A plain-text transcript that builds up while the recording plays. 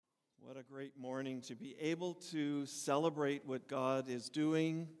What a great morning to be able to celebrate what God is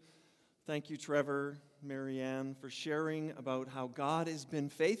doing. Thank you, Trevor, Marianne, for sharing about how God has been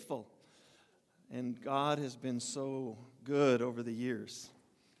faithful. And God has been so good over the years.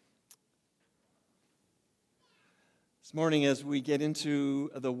 This morning, as we get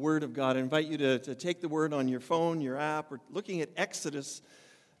into the Word of God, I invite you to take the Word on your phone, your app. We're looking at Exodus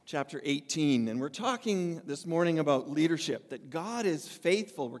chapter 18, and we're talking this morning about leadership, that God is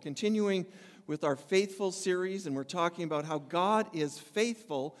faithful. We're continuing with our Faithful series, and we're talking about how God is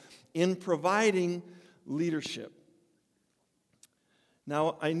faithful in providing leadership.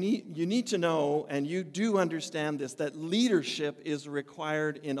 Now, you need to know, and you do understand this, that leadership is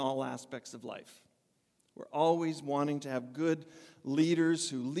required in all aspects of life. We're always wanting to have good leaders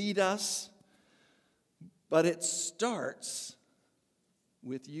who lead us, but it starts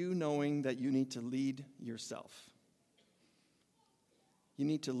with you knowing that you need to lead yourself. You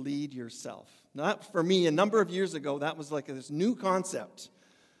need to lead yourself. Not for me, a number of years ago, that was like this new concept.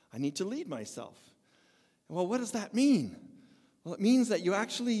 I need to lead myself. Well, what does that mean? Well, it means that you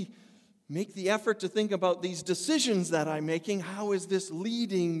actually make the effort to think about these decisions that I'm making. How is this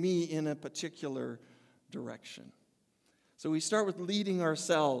leading me in a particular direction? So we start with leading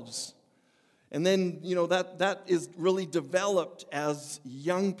ourselves. And then, that is really developed as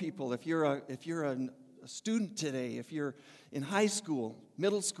young people. If you're a student today, if you're in high school,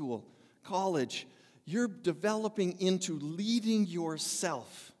 middle school, college, you're developing into leading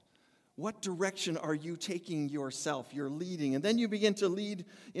yourself. What direction are you taking yourself? You're leading. And then you begin to lead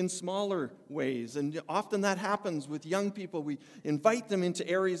in smaller ways. And often that happens with young people. We invite them into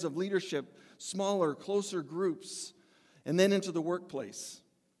areas of leadership, smaller, closer groups, and then into the workplace.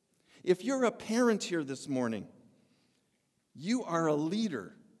 If you're a parent here this morning, you are a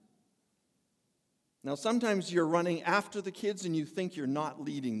leader. Now, sometimes you're running after the kids and you think you're not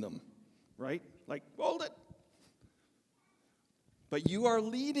leading them, right? Like, hold it. But you are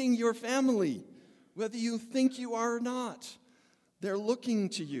leading your family, whether you think you are or not. They're looking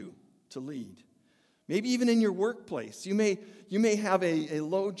to you to lead. Maybe even in your workplace. You may have a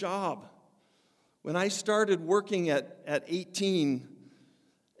low job. When I started working at 18,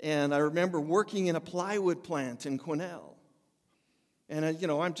 and I remember working in a plywood plant in Quesnel. And,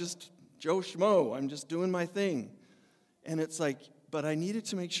 I'm just Joe Schmo. I'm just doing my thing. And it's like, but I needed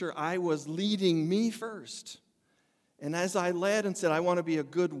to make sure I was leading me first. And as I led and said, I want to be a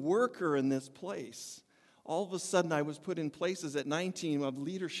good worker in this place, all of a sudden I was put in places at 19 of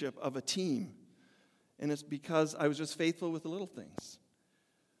leadership of a team. And it's because I was just faithful with the little things.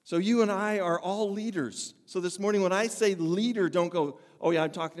 So you and I are all leaders. So this morning when I say leader, don't go, oh yeah,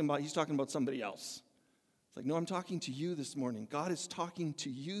 he's talking about somebody else. It's like, no, I'm talking to you this morning. God is talking to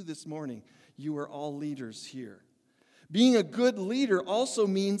you this morning. You are all leaders here. Being a good leader also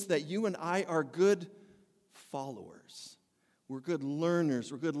means that you and I are good followers. We're good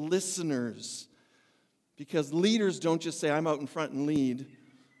learners. We're good listeners. Because leaders don't just say, I'm out in front and lead.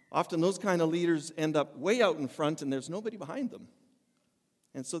 Often those kind of leaders end up way out in front and there's nobody behind them.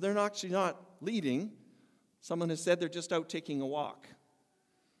 And so they're actually not leading. Someone has said they're just out taking a walk.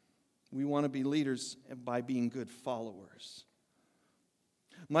 We want to be leaders by being good followers.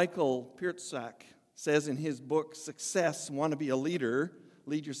 Michael Pierzak says in his book, Success, Want to Be a Leader,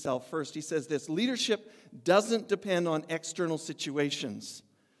 Lead Yourself First. He says this, leadership doesn't depend on external situations.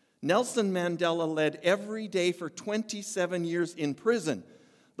 Nelson Mandela led every day for 27 years in prison,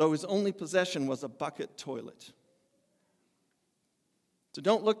 though his only possession was a bucket toilet. So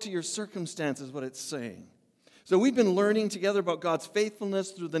don't look to your circumstances, what it's saying. So we've been learning together about God's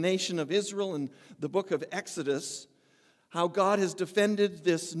faithfulness through the nation of Israel in the book of Exodus, how God has defended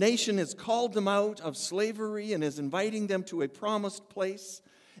this nation, has called them out of slavery and is inviting them to a promised place.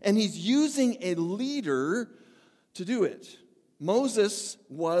 And he's using a leader to do it. Moses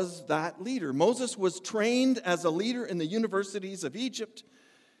was that leader. Moses was trained as a leader in the universities of Egypt.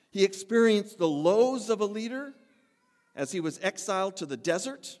 He experienced the lows of a leader as he was exiled to the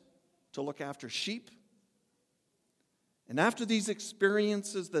desert to look after sheep. And after these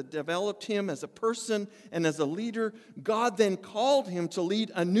experiences that developed him as a person and as a leader, God then called him to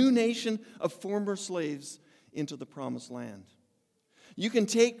lead a new nation of former slaves into the promised land. You can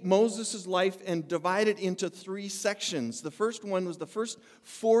take Moses' life and divide it into 3 sections. The first one was the first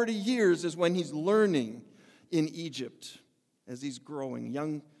 40 years is when he's learning in Egypt as he's growing,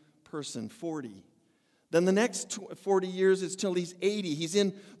 young person, 40. Then the next 40 years is till he's 80. He's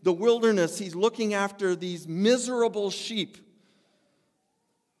in the wilderness. He's looking after these miserable sheep.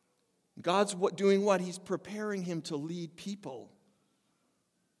 God's doing what? He's preparing him to lead people.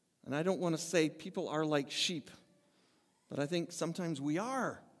 And I don't want to say people are like sheep, but I think sometimes we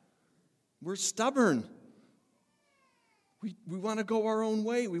are. We're stubborn. We want to go our own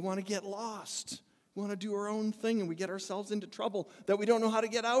way. We want to get lost. We want to do our own thing, and we get ourselves into trouble that we don't know how to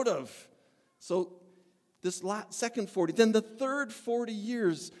get out of. So this second 40, then the third 40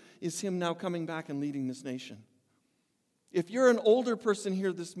 years is him now coming back and leading this nation. If you're an older person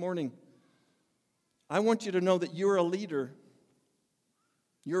here this morning, I want you to know that you're a leader.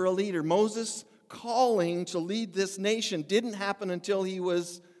 You're a leader. Moses' calling to lead this nation didn't happen until he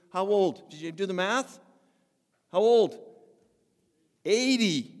was, how old? Did you do the math? How old?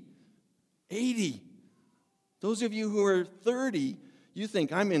 80. 80. Those of you who are 30, you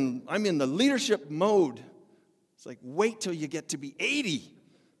think, I'm in the leadership mode. It's like, wait till you get to be 80.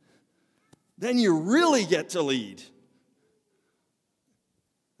 Then you really get to lead.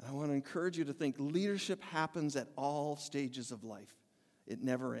 I want to encourage you to think leadership happens at all stages of life. It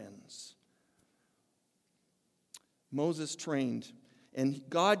never ends. Moses trained, and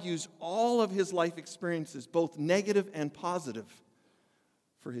God used all of his life experiences, both negative and positive,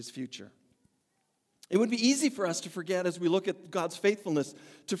 for his future. It would be easy for us to forget, as we look at God's faithfulness,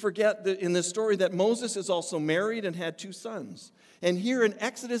 to forget that in this story that Moses is also married and had 2 sons. And here in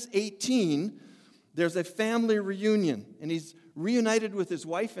Exodus 18, there's a family reunion, and he's reunited with his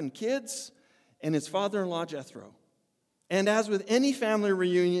wife and kids and his father-in-law Jethro. And as with any family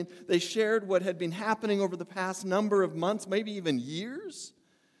reunion, they shared what had been happening over the past number of months, maybe even years.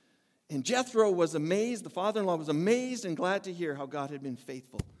 And Jethro was amazed, the father-in-law was amazed and glad to hear how God had been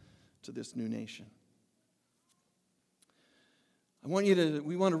faithful to this new nation.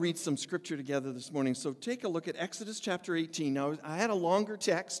 We want to read some scripture together this morning. So take a look at Exodus chapter 18. Now, I had a longer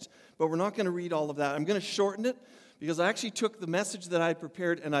text, but we're not going to read all of that. I'm going to shorten it because I actually took the message that I had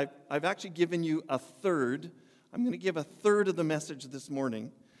prepared and I've actually given you a third. I'm going to give a third of the message this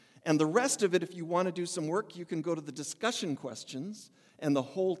morning. And the rest of it, if you want to do some work, you can go to the discussion questions, and the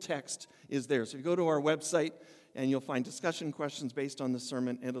whole text is there. So if you go to our website, and you'll find discussion questions based on the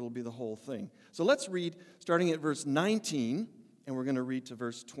sermon, and it'll be the whole thing. So let's read, starting at verse 19, and we're going to read to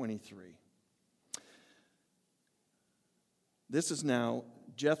verse 23. This is now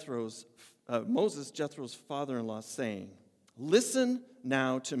Moses, Jethro's father-in-law, saying, "Listen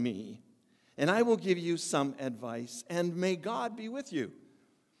now to me, and I will give you some advice, and may God be with you.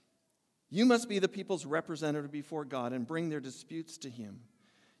 You must be the people's representative before God and bring their disputes to him.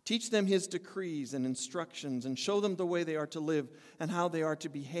 Teach them his decrees and instructions, and show them the way they are to live and how they are to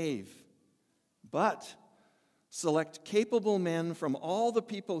behave. But select capable men from all the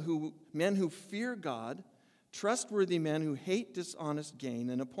people, men who fear God, trustworthy men who hate dishonest gain,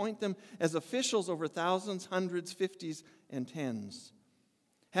 and appoint them as officials over thousands, hundreds, fifties, and tens.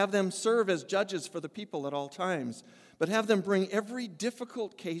 Have them serve as judges for the people at all times, but have them bring every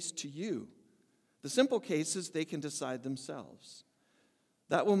difficult case to you. The simple cases they can decide themselves.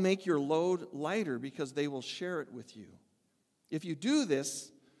 That will make your load lighter because they will share it with you. If you do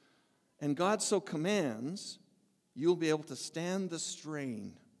this, and God so commands, you'll be able to stand the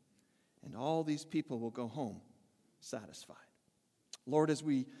strain, and all these people will go home satisfied." Lord, as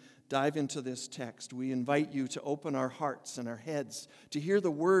we dive into this text, we invite you to open our hearts and our heads to hear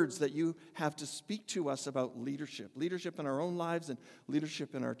the words that you have to speak to us about leadership in our own lives, and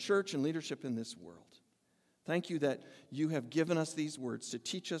leadership in our church, and leadership in this world. Thank you that you have given us these words to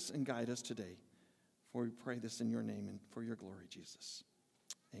teach us and guide us today. For we pray this in your name and for your glory, Jesus.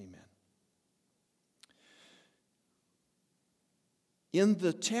 Amen. In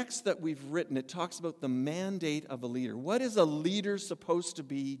the text that we've written, it talks about the mandate of a leader. What is a leader supposed to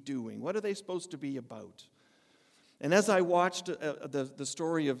be doing? What are they supposed to be about? And as I watched the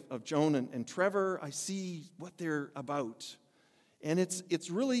story of Joan and Trevor, I see what they're about. And it's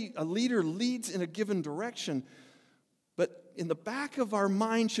really, a leader leads in a given direction, but in the back of our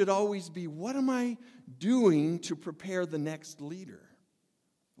mind should always be, what am I doing to prepare the next leader?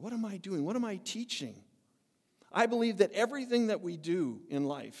 What am I doing? What am I teaching? I believe that everything that we do in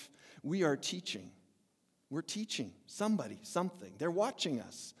life, we are teaching. We're teaching somebody something. They're watching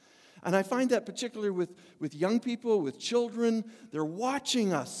us. And I find that particularly with young people, with children, they're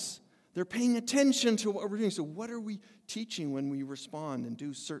watching us. They're paying attention to what we're doing. So what are we teaching when we respond and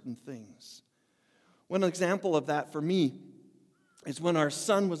do certain things? One example of that for me is when our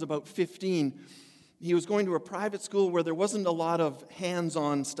son was about 15. He was going to a private school where there wasn't a lot of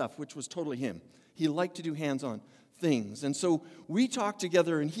hands-on stuff, which was totally him. He liked to do hands-on things. And so we talked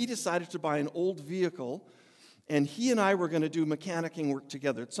together, and he decided to buy an old vehicle, and he and I were going to do mechanicking work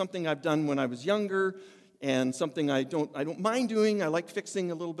together. It's something I've done when I was younger, and something I don't mind doing. I like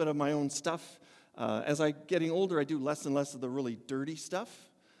fixing a little bit of my own stuff. As I'm getting older, I do less and less of the really dirty stuff.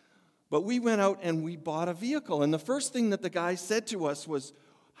 But we went out and we bought a vehicle. And the first thing that the guy said to us was,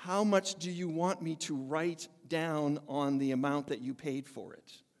 how much do you want me to write down on the amount that you paid for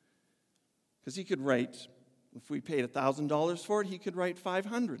it? Because he could write, if we paid $1,000 for it, he could write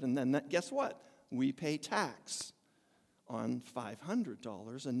 $500. And then guess what? We pay tax on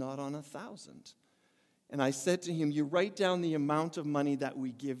 $500 and not on $1,000. And I said to him, you write down the amount of money that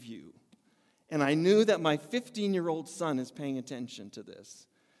we give you. And I knew that my 15-year-old son is paying attention to this.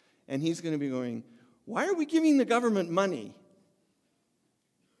 And he's going to be going, why are we giving the government money?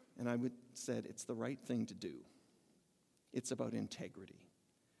 And I said, it's the right thing to do. It's about integrity.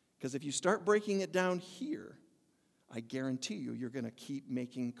 Because if you start breaking it down here, I guarantee you're going to keep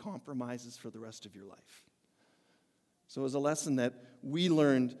making compromises for the rest of your life. So it was a lesson that we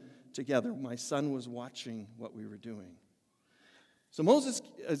learned together. My son was watching what we were doing. So Moses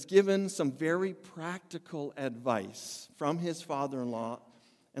is given some very practical advice from his father-in-law.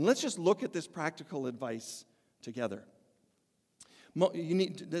 And let's just look at this practical advice together.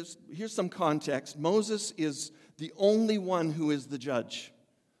 Here's some context. Moses is the only one who is the judge.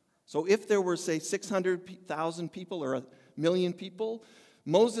 So if there were, say, 600,000 people or 1 million people,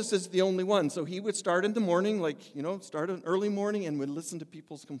 Moses is the only one. So he would start in the morning, start an early morning and would listen to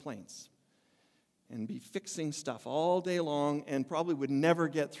people's complaints and be fixing stuff all day long and probably would never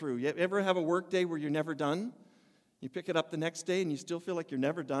get through. You ever have a work day where you're never done? You pick it up the next day and you still feel like you're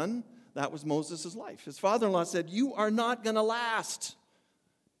never done? That was Moses' life. His father-in-law said, you are not going to last.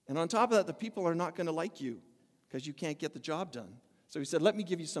 And on top of that, the people are not going to like you because you can't get the job done. So he said, let me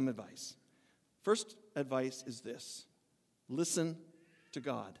give you some advice. First advice is this. Listen to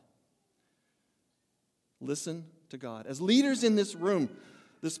God. Listen to God. As leaders in this room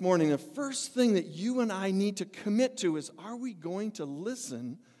this morning, the first thing that you and I need to commit to is, are we going to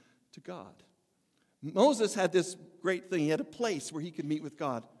listen to God? Moses had this great thing. He had a place where he could meet with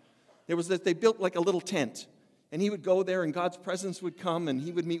God. There was that they built like a little tent. And he would go there and God's presence would come and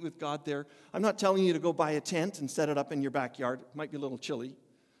he would meet with God there. I'm not telling you to go buy a tent and set it up in your backyard. It might be a little chilly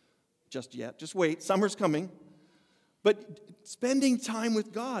just yet. Just wait. Summer's coming. But spending time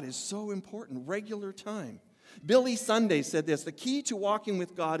with God is so important. Regular time. Billy Sunday said this. The key to walking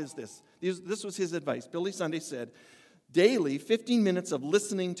with God is this. This was his advice. Billy Sunday said, daily 15 minutes of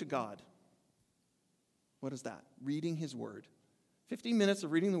listening to God. What is that? Reading his word. 15 minutes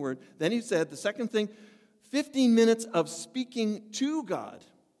of reading the word. Then he said, the second thing, 15 minutes of speaking to God.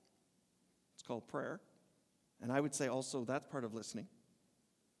 It's called prayer. And I would say also that's part of listening.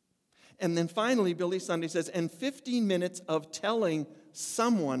 And then finally, Billy Sunday says, and 15 minutes of telling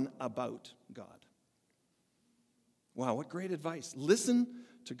someone about God. Wow, what great advice. Listen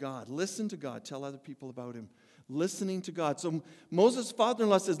to God. Listen to God. Tell other people about him. Listening to God. So Moses'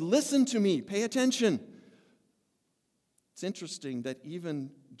 father-in-law says, listen to me. Pay attention. It's interesting that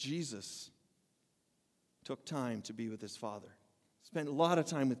even Jesus took time to be with his Father. Spent a lot of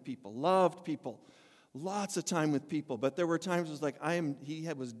time with people, loved people, lots of time with people. But there were times it was like he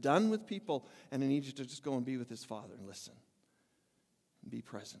was done with people and he needed to just go and be with his Father and listen and be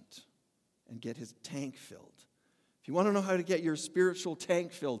present and get his tank filled. If you want to know how to get your spiritual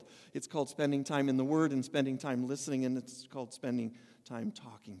tank filled, it's called spending time in the Word and spending time listening, and it's called spending time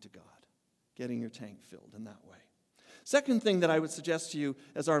talking to God, getting your tank filled in that way. Second thing that I would suggest to you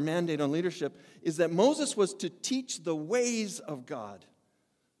as our mandate on leadership is that Moses was to teach the ways of God.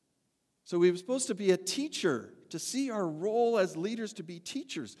 So we were supposed to be a teacher, to see our role as leaders to be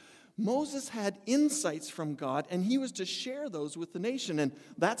teachers. Moses had insights from God, and he was to share those with the nation. And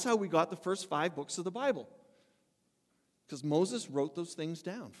that's how we got the first 5 books of the Bible. Because Moses wrote those things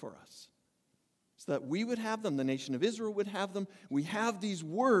down for us. So that we would have them, the nation of Israel would have them. We have these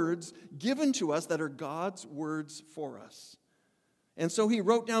words given to us that are God's words for us. And so he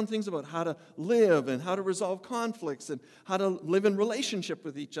wrote down things about how to live and how to resolve conflicts and how to live in relationship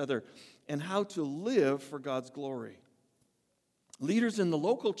with each other and how to live for God's glory. Leaders in the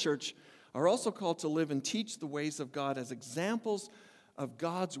local church are also called to live and teach the ways of God as examples of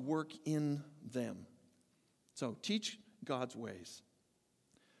God's work in them. So teach God's ways.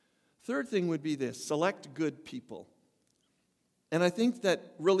 Third thing would be this: select good people. And I think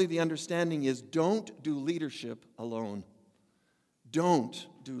that really the understanding is don't do leadership alone. Don't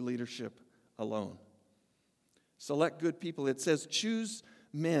do leadership alone. Select good people. It says choose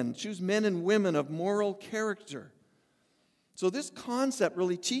men and women of moral character. So this concept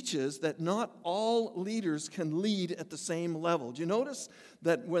really teaches that not all leaders can lead at the same level. Do you notice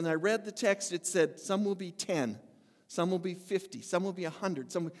that when I read the text, it said some will be 10. Some will be 50, some will be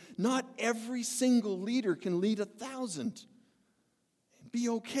 100. Not every single leader can lead 1,000. Be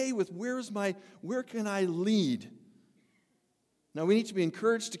okay with where can I lead? Now we need to be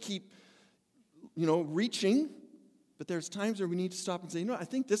encouraged to keep, reaching, But there's times where we need to stop and say, I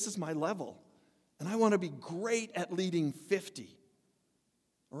think this is my level. And I want to be great at leading 50.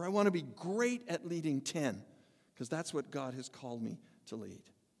 Or I want to be great at leading 10. Because that's what God has called me to lead.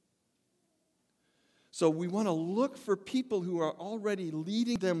 So we want to look for people who are already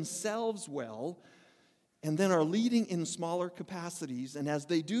leading themselves well and then are leading in smaller capacities. And as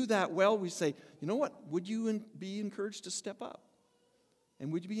they do that well, we say, you know what? Would you be encouraged to step up?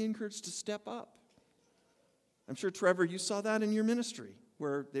 And would you be encouraged to step up? I'm sure, Trevor, you saw that in your ministry,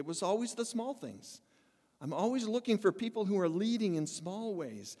 where it was always the small things. I'm always looking for people who are leading in small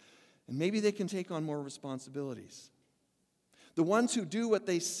ways, and maybe they can take on more responsibilities. The ones who do what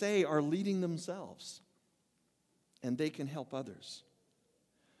they say are leading themselves, and they can help others.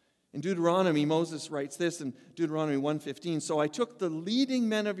 In Deuteronomy, Moses writes this in Deuteronomy 1:15, "So I took the leading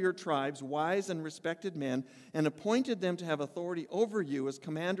men of your tribes, wise and respected men, and appointed them to have authority over you as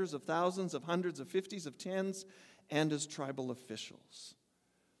commanders of thousands, of hundreds, of fifties, of tens, and as tribal officials."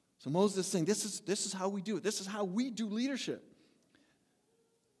 So Moses is saying, this is how we do it. This is how we do leadership.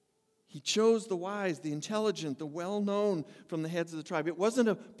 He chose the wise, the intelligent, the well-known from the heads of the tribe. It wasn't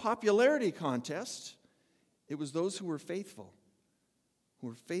a popularity contest. It was those who were faithful, who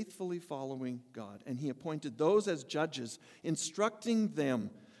were faithfully following God. And he appointed those as judges, instructing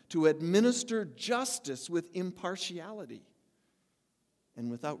them to administer justice with impartiality and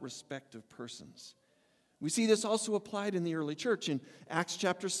without respect of persons. We see this also applied in the early church. In Acts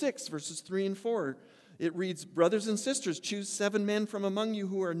chapter 6, verses 3 and 4, it reads, "Brothers and sisters, choose 7 men from among you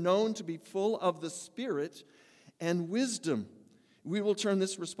who are known to be full of the Spirit and wisdom. We will turn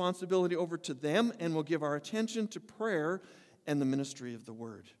this responsibility over to them and will give our attention to prayer and the ministry of the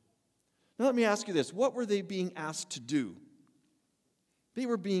word." Now let me ask you this. What were they being asked to do? They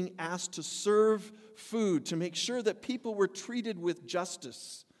were being asked to serve food, to make sure that people were treated with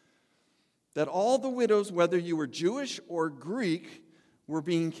justice, that all the widows, whether you were Jewish or Greek, were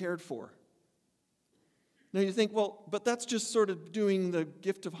being cared for. Now you think, well, but that's just sort of doing the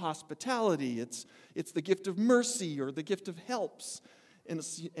gift of hospitality. It's the gift of mercy or the gift of helps.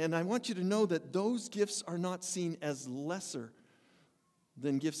 And I want you to know that those gifts are not seen as lesser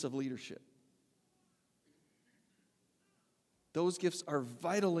than gifts of leadership. Those gifts are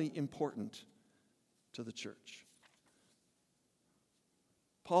vitally important to the church.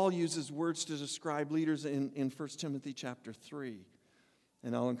 Paul uses words to describe leaders in 1 Timothy chapter 3.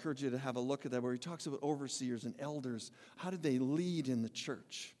 And I'll encourage you to have a look at that, where he talks about overseers and elders. How did they lead in the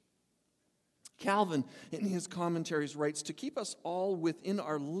church? Calvin, in his commentaries, writes, "To keep us all within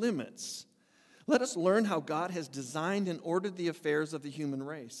our limits, let us learn how God has designed and ordered the affairs of the human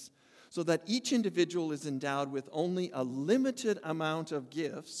race, so that each individual is endowed with only a limited amount of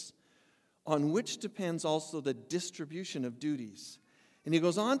gifts, on which depends also the distribution of duties." And he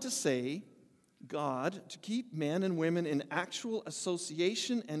goes on to say, God, to keep men and women in actual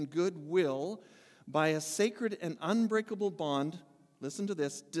association and goodwill by a sacred and unbreakable bond, listen to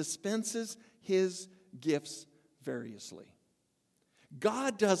this, dispenses his gifts variously.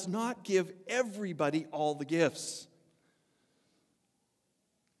 God does not give everybody all the gifts.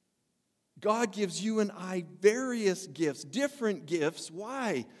 God gives you and I various gifts, different gifts.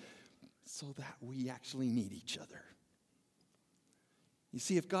 Why? So that we actually need each other. You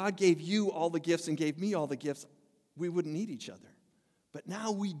see, if God gave you all the gifts and gave me all the gifts, we wouldn't need each other. But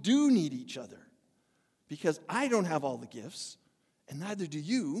now we do need each other, because I don't have all the gifts, and neither do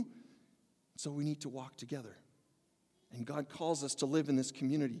you, so we need to walk together. And God calls us to live in this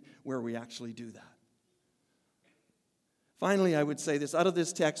community where we actually do that. Finally, I would say this. Out of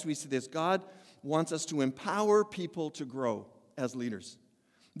this text, we see this. God wants us to empower people to grow as leaders.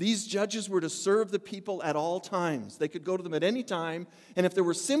 These judges were to serve the people at all times. They could go to them at any time, and if there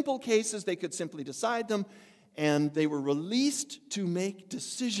were simple cases, they could simply decide them, and they were released to make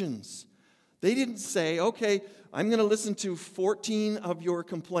decisions. They didn't say, okay, I'm going to listen to 14 of your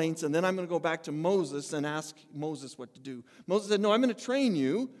complaints, and then I'm going to go back to Moses and ask Moses what to do. Moses said, no, I'm going to train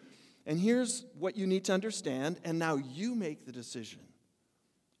you, and here's what you need to understand, and now you make the decision.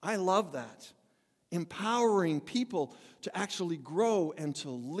 I love that. Empowering people to actually grow and to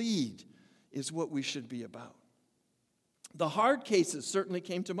lead is what we should be about. The hard cases certainly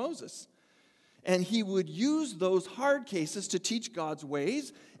came to Moses. And he would use those hard cases to teach God's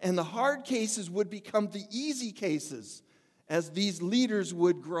ways, and the hard cases would become the easy cases as these leaders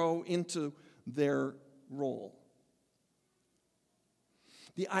would grow into their role.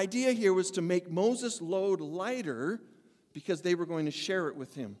 The idea here was to make Moses' load lighter because they were going to share it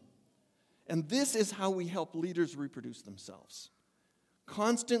with him. And this is how we help leaders reproduce themselves.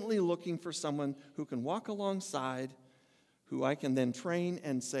 Constantly looking for someone who can walk alongside, who I can then train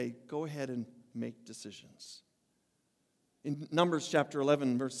and say, go ahead and make decisions. In Numbers chapter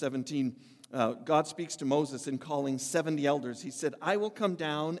 11, verse 17, God speaks to Moses in calling 70 elders. He said, I will come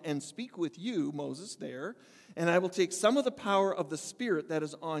down and speak with you, Moses, there, and I will take some of the power of the Spirit that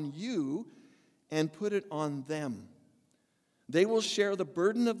is on you and put it on them. They will share the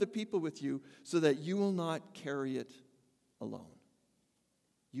burden of the people with you so that you will not carry it alone.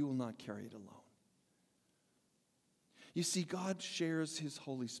 You will not carry it alone. You see, God shares his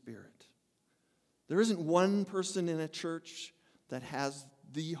Holy Spirit. There isn't one person in a church that has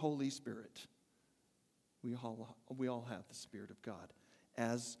the Holy Spirit. We all have the Spirit of God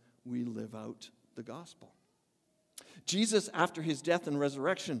as we live out the gospel. Jesus, after his death and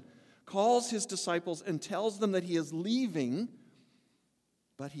resurrection, calls his disciples and tells them that he is leaving,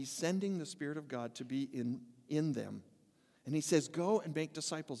 but he's sending the Spirit of God to be in them. And he says, go and make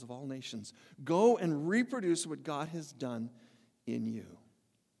disciples of all nations. Go and reproduce what God has done in you.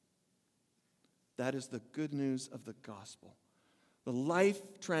 That is the good news of the gospel. The life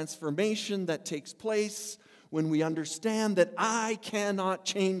transformation that takes place when we understand that I cannot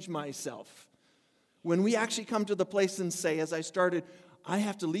change myself. When we actually come to the place and say, as I started, I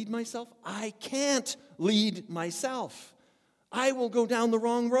have to lead myself. I can't lead myself. I will go down the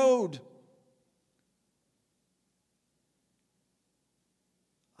wrong road.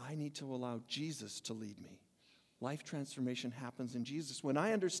 I need to allow Jesus to lead me. Life transformation happens in Jesus. When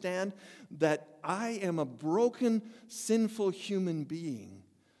I understand that I am a broken, sinful human being,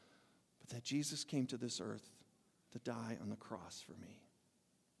 but that Jesus came to this earth to die on the cross for me.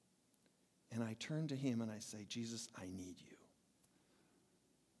 And I turn to him and I say, Jesus, I need you.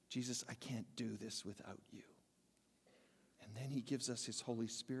 Jesus, I can't do this without you. And then he gives us his Holy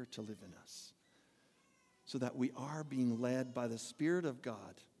Spirit to live in us so that we are being led by the Spirit of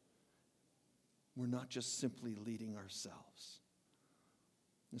God. We're not just simply leading ourselves.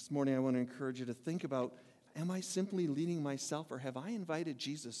 This morning I want to encourage you to think about, am I simply leading myself, or have I invited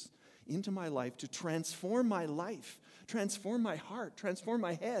Jesus into my life to transform my life, transform my heart, transform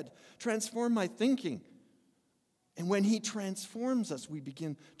my head, transform my thinking? And when he transforms us, we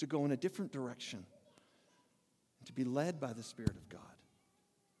begin to go in a different direction and to be led by the Spirit of God.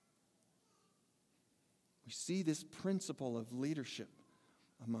 We see this principle of leadership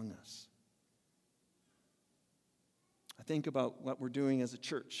among us. I think about what we're doing as a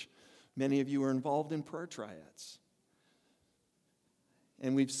church. Many of you are involved in prayer triads.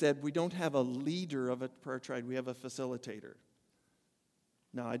 And we've said we don't have a leader of a prayer triad, we have a facilitator.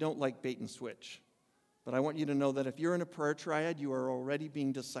 Now, I don't like bait and switch, but I want you to know that if you're in a prayer triad, you are already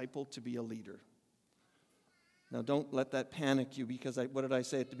being discipled to be a leader. Now, don't let that panic you, because what did I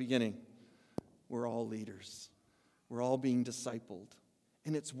say at the beginning? We're all leaders. We're all being discipled.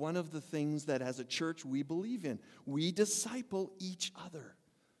 And it's one of the things that as a church we believe in. We disciple each other.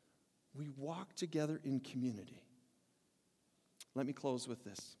 We walk together in community. Let me close with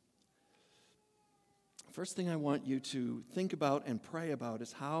this. First thing I want you to think about and pray about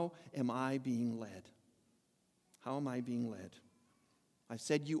is, how am I being led? How am I being led? I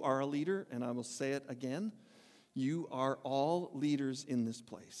said you are a leader, and I will say it again. You are all leaders in this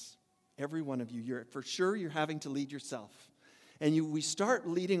place. Every one of you. For sure you're having to lead yourself. And we start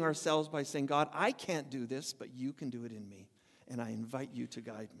leading ourselves by saying, God, I can't do this, but you can do it in me. And I invite you to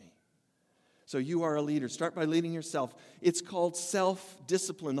guide me. So you are a leader. Start by leading yourself. It's called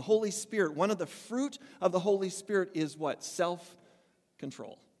self-discipline. The Holy Spirit, one of the fruit of the Holy Spirit is what?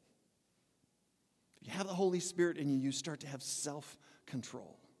 Self-control. If you have the Holy Spirit in you, you start to have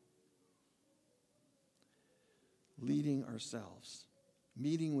self-control. Leading ourselves.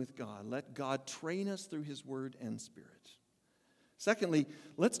 Meeting with God. Let God train us through his word and spirit. Secondly,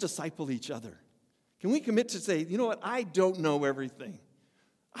 let's disciple each other. Can we commit to say, you know what, I don't know everything.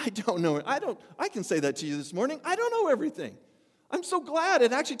 I don't know. I can say that to you this morning. I don't know everything. I'm so glad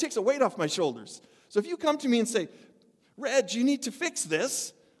it actually takes a weight off my shoulders. So if you come to me and say, Reg, you need to fix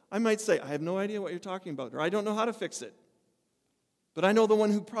this, I might say, I have no idea what you're talking about, or I don't know how to fix it. But I know the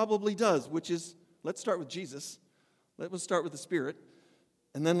one who probably does, which is, let's start with Jesus. Let's start with the Spirit,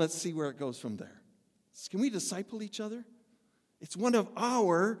 and then let's see where it goes from there. Can we disciple each other? It's one of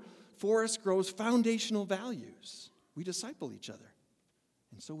our Forest Grow's foundational values. We disciple each other.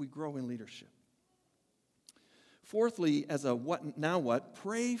 And so we grow in leadership. Fourthly, as a what,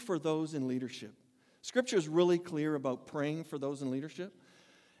 pray for those in leadership. Scripture is really clear about praying for those in leadership.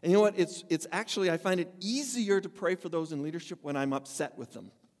 And you know what? It's actually, I find it easier to pray for those in leadership when I'm upset with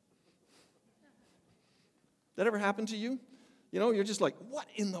them. That ever happened to you? You know, you're just like, what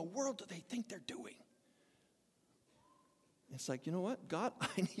in the world do they think they're doing? It's like, you know what, God, I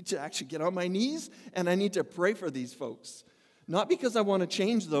need to actually get on my knees and I need to pray for these folks. Not because I want to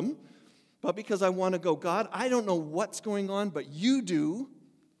change them, but because I want to go, God, I don't know what's going on, but you do,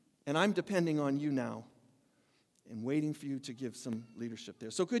 and I'm depending on you now and waiting for you to give some leadership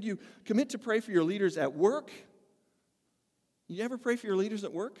there. So could you commit to pray for your leaders at work? You ever pray for your leaders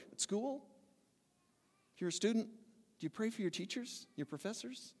at work, at school? If you're a student, do you pray for your teachers, your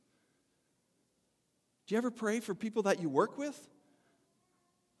professors? Do you ever pray for people that you work with?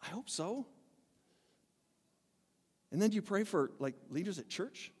 I hope so. And then do you pray for leaders at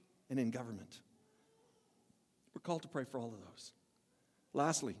church and in government? We're called to pray for all of those.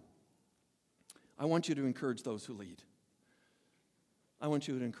 Lastly, I want you to encourage those who lead. I want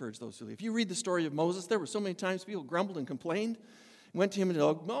you to encourage those who lead. If you read the story of Moses, there were so many times people grumbled and complained, went to him and said,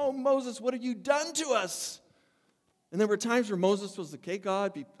 "Oh, Moses, what have you done to us?" And there were times where Moses was like, "Okay,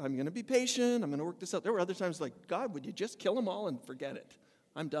 God, I'm going to be patient. I'm going to work this out." There were other times like, "God, would you just kill them all and forget it?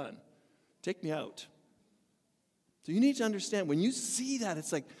 I'm done. Take me out." So you need to understand, when you see that,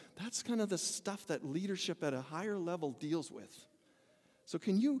 it's like, that's kind of the stuff that leadership at a higher level deals with. So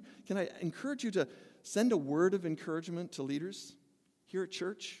can I encourage you to send a word of encouragement to leaders here at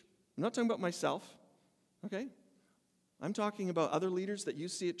church? I'm not talking about myself, okay? I'm talking about other leaders that you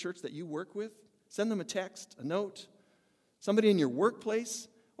see at church that you work with. Send them a text, a note. Somebody in your workplace.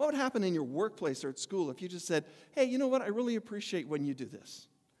 What would happen in your workplace or at school if you just said, "Hey, you know what? I really appreciate when you do this."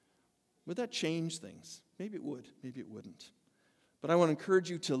 Would that change things? Maybe it would. Maybe it wouldn't. But I want to encourage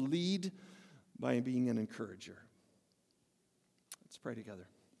you to lead by being an encourager. Let's pray together.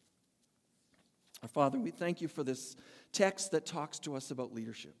 Our Father, we thank you for this text that talks to us about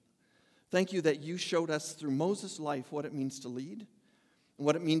leadership. Thank you that you showed us through Moses' life what it means to lead, and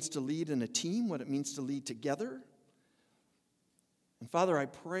what it means to lead in a team, what it means to lead together. And Father, I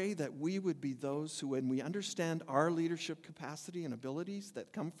pray that we would be those who, when we understand our leadership capacity and abilities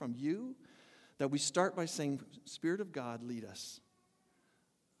that come from you, that we start by saying, "Spirit of God, lead us.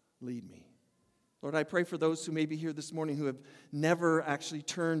 Lead me." Lord, I pray for those who may be here this morning who have never actually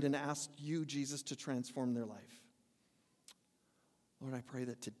turned and asked you, Jesus, to transform their life. Lord, I pray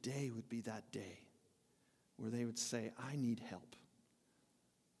that today would be that day where they would say, "I need help.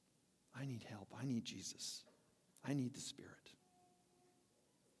 I need help. I need Jesus. I need the Spirit."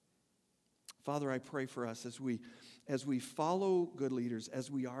 Father, I pray for us as we follow good leaders, as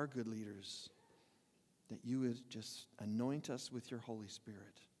we are good leaders, that you would just anoint us with your Holy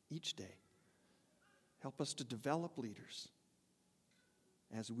Spirit each day. Help us to develop leaders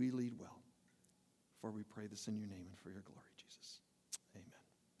as we lead well. For we pray this in your name and for your glory, Jesus.